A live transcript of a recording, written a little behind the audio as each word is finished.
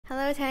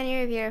Hello Tiny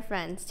Reviewer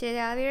friends. Today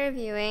I'll be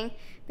reviewing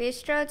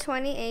Bistro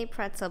 28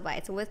 pretzel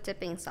bites with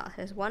dipping sauce.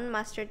 There's 1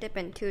 mustard dip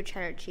and 2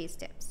 cheddar cheese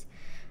dips.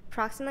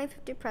 Approximately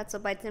 50 pretzel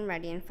bites and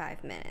ready in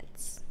 5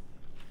 minutes.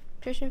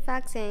 Nutrition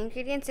facts and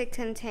ingredients: it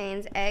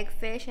contains egg,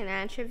 fish, and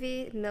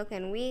anchovy, milk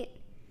and wheat.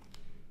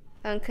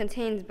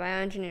 Contains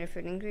bioengineered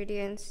food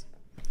ingredients.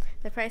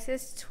 The price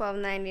is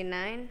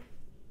 $12.99.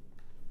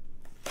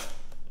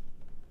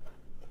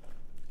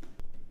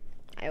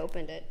 I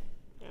opened it,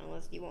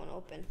 unless you won't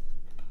open.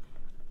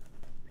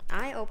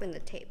 I opened the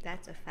tape,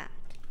 that's a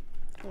fact.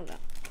 Hold up.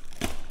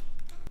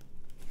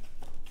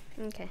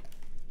 Okay.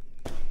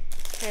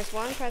 There's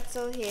 1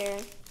 pretzel here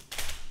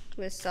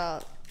with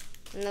salt.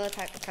 Another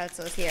pack of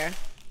pretzels here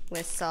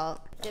with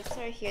salt. Dips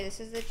are here. This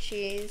is the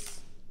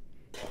cheese.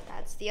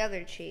 That's the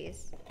other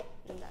cheese.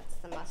 And that's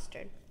the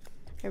mustard.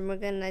 And we're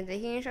gonna, the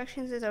heating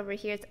instructions is over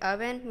here. It's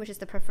oven, which is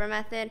the preferred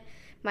method.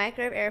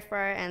 Microwave, air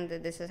fryer, and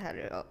this is how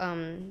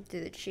to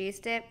do the cheese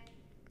dip.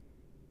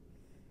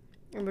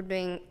 And we're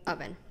doing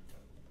oven.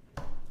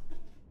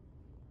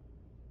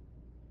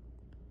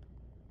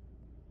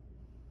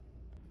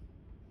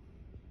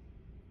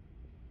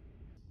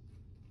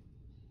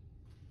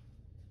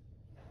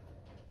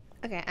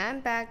 Okay, I'm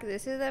back.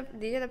 These are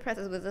the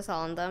pretzels with the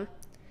salt on them.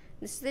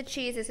 This is the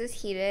cheese. This is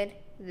heated.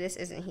 This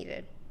isn't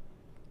heated,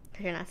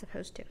 because you're not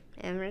supposed to.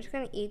 And we're just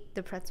gonna eat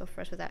the pretzel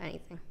first without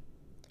anything.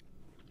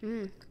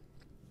 It's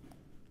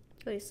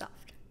really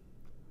soft.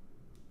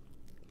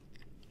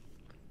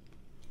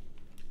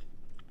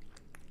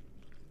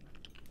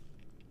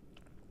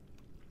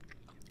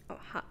 Oh,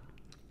 hot.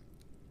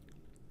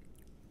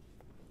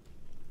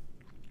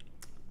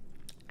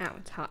 Ow,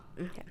 it's hot.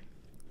 Okay.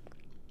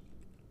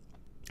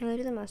 I'm gonna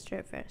do the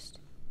mustard first.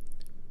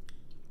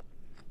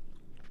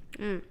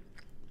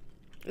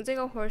 It's like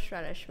a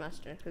horseradish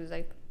mustard, because it's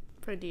like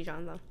for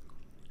Dijon though.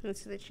 This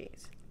is the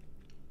cheese.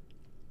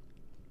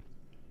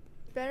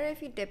 Better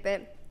if you dip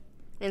it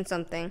in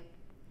something.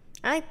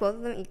 I like both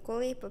of them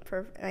equally, but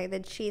like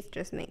the cheese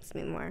just makes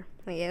me more.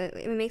 Like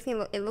it makes me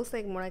it looks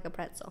like more like a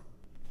pretzel.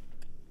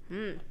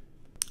 They're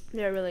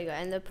really good,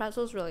 and the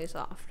pretzel's really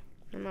soft.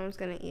 My mom's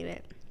gonna eat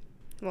it.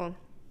 Well,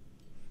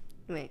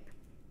 wait.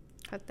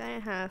 Cut that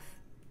in half.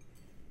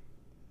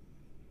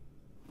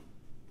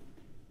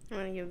 I'm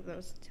gonna give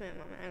those to my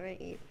mom. I'm gonna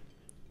eat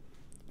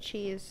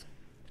cheese.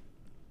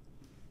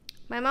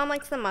 My mom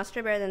likes the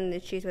mustard better than the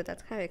cheese, but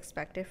that's kind of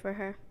expected for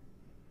her.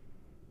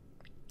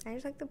 I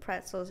just like the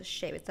pretzel's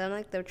shape. It's not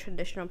like the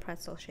traditional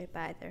pretzel shape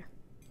either.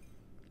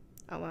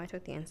 Oh, well, I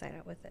took the inside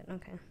out with it.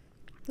 Okay.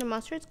 The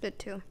mustard's good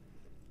too.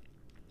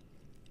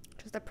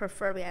 Just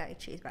preferably I like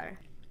cheese better.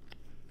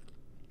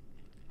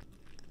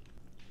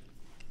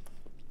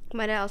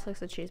 My dad also likes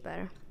the cheese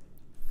better.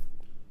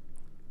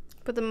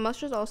 But the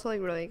mustard's also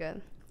like really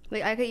good.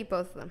 Like, I could eat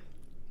both of them.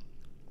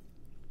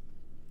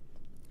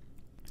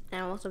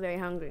 And I'm also very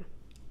hungry,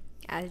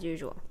 as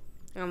usual.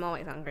 I'm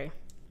always hungry.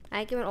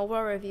 I give an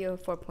overall review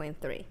of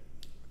 4.3.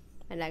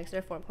 My next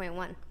are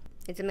 4.1.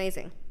 It's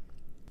amazing.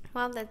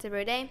 Well, that's it for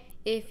today.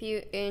 If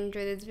you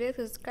enjoyed this video,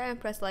 subscribe and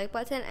press the like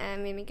button,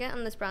 and meet me again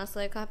on this brown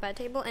slide combat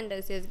table, and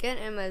do see us again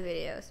in my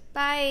videos.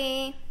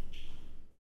 Bye!